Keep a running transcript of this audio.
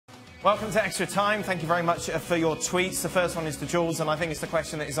Welcome to Extra Time. Thank you very much for your tweets. The first one is to Jules, and I think it's the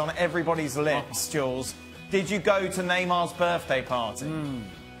question that is on everybody's lips, Jules. Did you go to Neymar's birthday party?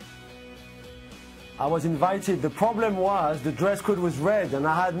 I was invited. The problem was the dress code was red and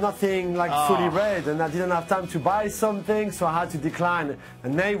I had nothing like fully red and I didn't have time to buy something, so I had to decline.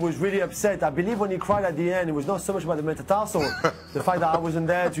 And Ney was really upset. I believe when he cried at the end, it was not so much about the metatarsal, the fact that I wasn't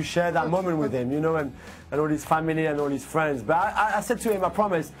there to share that moment with him, you know, and all his family and all his friends. But I said to him, I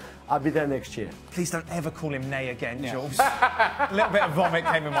promise, I'll be there next year. Please don't ever call him Ney again, Jules. A little bit of vomit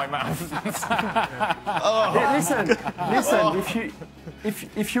came in my mouth. Yeah, listen.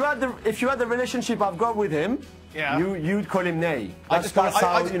 If you had the relationship I've got with him, you'd call him Ney.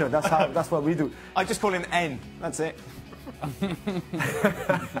 That's what we do. I just call him N. That's it.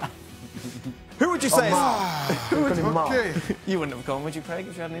 Who would you say? You wouldn't have gone, would you, Craig,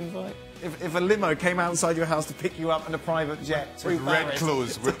 if you had an invite? If a limo came outside your house to pick you up in a private jet with red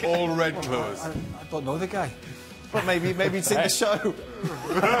clothes, with all red clothes. I don't know the guy. But maybe you'd seen the show.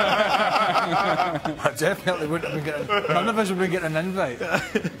 I definitely wouldn't have been getting. None of us would be getting an invite.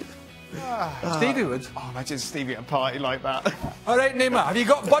 Stevie would. Oh, imagine Stevie at a party like that. All right, Neymar, have you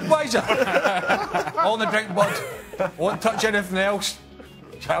got Budweiser? All the drink, Bud. Won't touch anything else.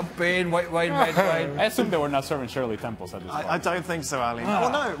 Champagne, white wine, red wine. I assume they were not serving Shirley Temples at this point. I don't think so, Ali. Well,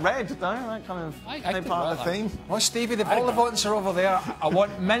 no, red, though. That kind of part of the theme. Well, Stevie, the vol au-vents are over there. I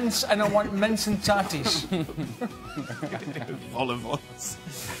want mince and I want mince and tatties. Vol au-vents.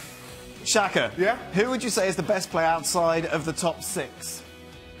 Shaka, yeah? Who would you say is the best player outside of the top six?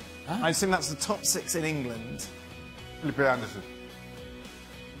 Huh? I assume that's the top six in England. Felipe Anderson.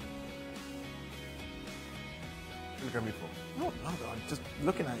 Look at me for. Oh, no, I'm just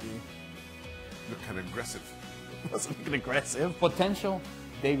looking at you. Look kind of aggressive. I wasn't looking aggressive. Potential,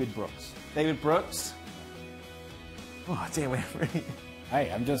 David Brooks. David Brooks? Oh, dear, we're really...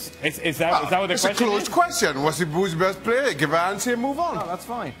 Hey, I'm just... Is that what the question is? It's a closed question. Who's the best player? Give an answer and move on. No, that's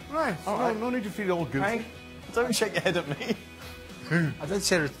fine. Right. No need to feel all guilty. Frank, don't shake your head at me. I did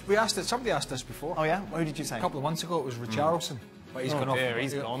say... We asked it. Somebody asked this before. Oh, yeah? Who did you say? A couple of months ago, it was Richarlison. But he's gone off. Yeah,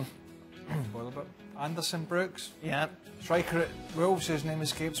 he's gone. Spoiler bit. Anderson, Brooks. Yeah. Striker at Wolves, his name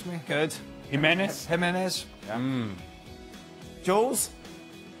escapes me. Good. Jimenez. Yeah. Jules?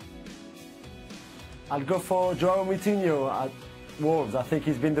 I'll go for Joao Moutinho at Wolves. I think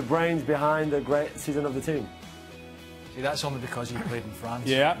he's been the brains behind the great season of the team. See, that's only because he played in France.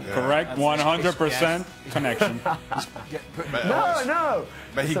 Yeah, correct. 100% connection. No.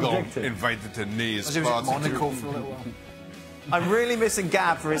 But he got invited to Ney's party. He was at Monaco too. for a little while. I'm really missing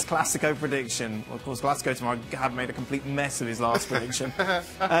Gab for his Clasico prediction. Well, of course, Clasico tomorrow, Gab made a complete mess of his last prediction.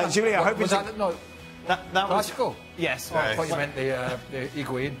 Julie, I hope was that... No, that was... Clasico? Yes. Oh, I thought you meant the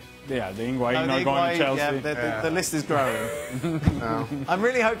Higuain. Yeah, the Higuain not going to Chelsea. Yeah, the list is growing. No. I'm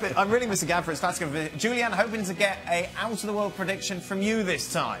really missing Gab for his Clasico. Julian, hoping to get a out-of-the-world prediction from you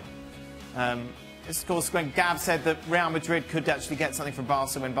this time. It's of course when Gab said that Real Madrid could actually get something from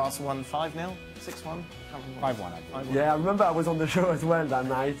Barca when Barca won 5-0, 6-1? 5-1, Yeah, I remember I was on the show as well that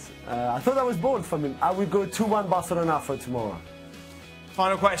night. I thought that was bold from him. I would go 2-1 Barcelona for tomorrow.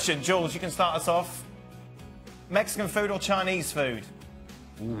 Final question. Jules, you can start us off. Mexican food or Chinese food?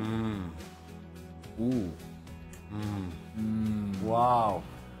 Wow.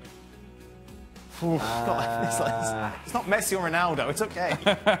 It's not Messi or Ronaldo. It's okay.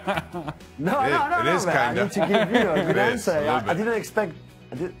 No. It is I need to give a good answer. I didn't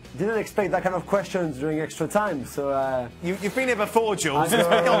expect that kind of questions during Extra Time. So you've been here before, Jules. Let's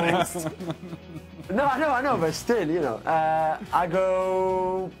be honest. No, I know, but still, I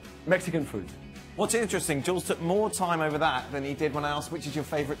go Mexican food. What's interesting, Jules took more time over that than he did when I asked which is your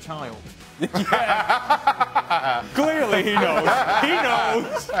favourite child. Yeah. Clearly he knows. He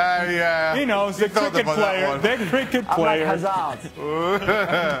knows. Yeah. He knows. The cricket player. The cricket player. I'm like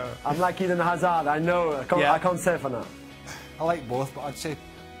Hazard. I'm like Eden Hazard. I know. I can't say for now. I like both, but I'd say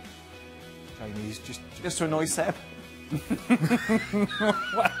Chinese, just to annoy Seb.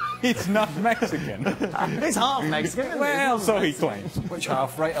 He's not Mexican. He's half Mexican. Well, so he claims. Which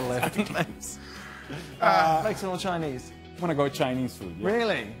half, right or left? Mexican or Chinese? I'm going to go Chinese food. Yeah.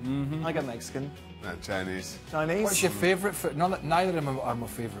 Really? I go Mexican. No, Chinese. Chinese? What's your favourite food? Neither of them are my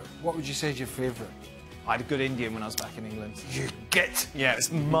favourite. What would you say is your favourite? I had a good Indian when I was back in England. You get? Yeah,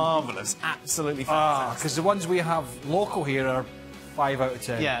 it's marvellous. Absolutely fantastic. Because the ones we have local here are 5 out of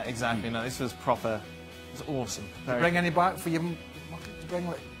 10. Yeah, exactly. No, this was proper. It was awesome. Did you bring any back for your... Did you bring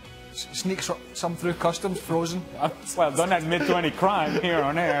like... sneaks some through customs, frozen. Well, don't admit to any crime here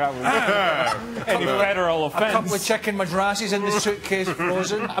on air. Any federal A couple of offence. chicken madrassis in the suitcase,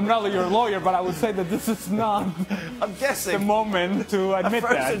 frozen. I'm not your lawyer, but I would say that this is not I'm guessing the moment to admit a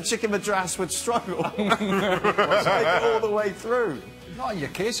frozen that. chicken madras would struggle to make it all the way through. Not in your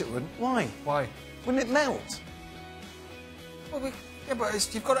case, it wouldn't. Why? Why? Wouldn't it melt? Well, yeah, but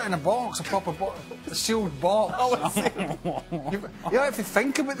you've got it in a box, a proper a sealed box. Oh, I see. You have to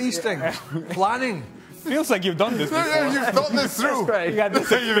think about these things. Planning. Feels like you've done this before. You've thought this through. You got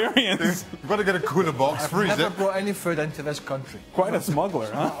this experience. You've got to get a cooler box, freeze Never it. brought any food into this country. Quite a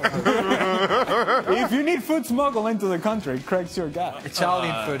smuggler, huh? If you need food smuggled into the country, Craig's your guy.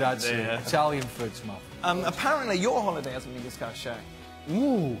 Italian food, I'd say. Italian food, smell. Apparently, your holiday hasn't been discussed, Shaq.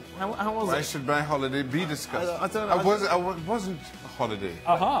 Ooh. How was Why it? should my holiday be discussed? I don't know. It wasn't a holiday.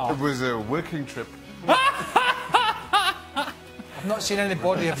 Uh-huh. It was a working trip. I've not seen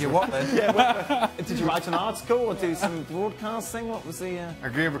anybody of your work then. Did you write an article or do some broadcasting? What was the... I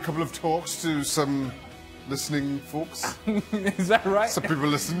gave a couple of talks to some listening folks. Is that right? Some people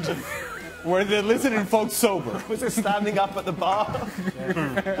listened. Were the listening folks sober? Was it standing up at the bar?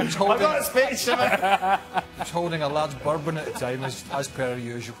 He's I holding, got a speech. he's holding a large bourbon at the time, as per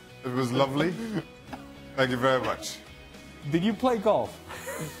usual. It was lovely. Thank you very much. Did you play golf?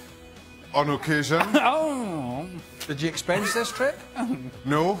 On occasion, Oh. Did you expense this trip?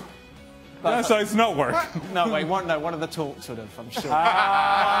 no. No, so it's not work. No, wait, one of the talks would have, I'm sure.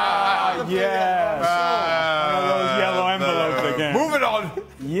 Yes. One of those yellow envelopes again. Moving on.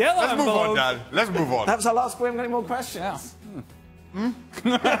 Yellow Let's move on, envelopes. Dad. Let's move on. That was our last. We haven't got any more questions.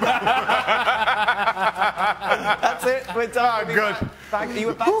 That's it. We're done. Ah, We'll be good. Back. Are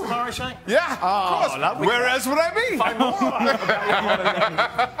you back tomorrow, Shaq? Yeah, of course. lovely. Where else would I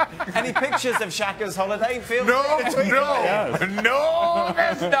be? Any pictures of Shaka's holiday? Feel No, free to tweet them. no,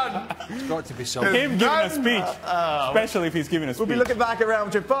 there's none. It's got to be something. Him giving a speech, especially if he's giving a speech. We'll be looking back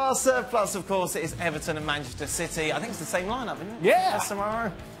around with Barca, plus, of course, it is Everton and Manchester City. I think it's the same lineup, isn't it? Yeah. That's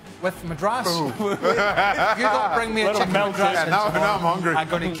tomorrow. With Madras. If you don't bring me a Little chicken melt Madras Yeah, in now tomorrow, I'm hungry. I'm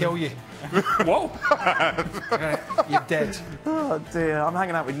going to kill you. Whoa. You're dead. Oh, dear. I'm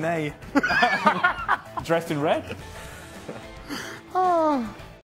hanging out with Nay. Dressed in red? Oh.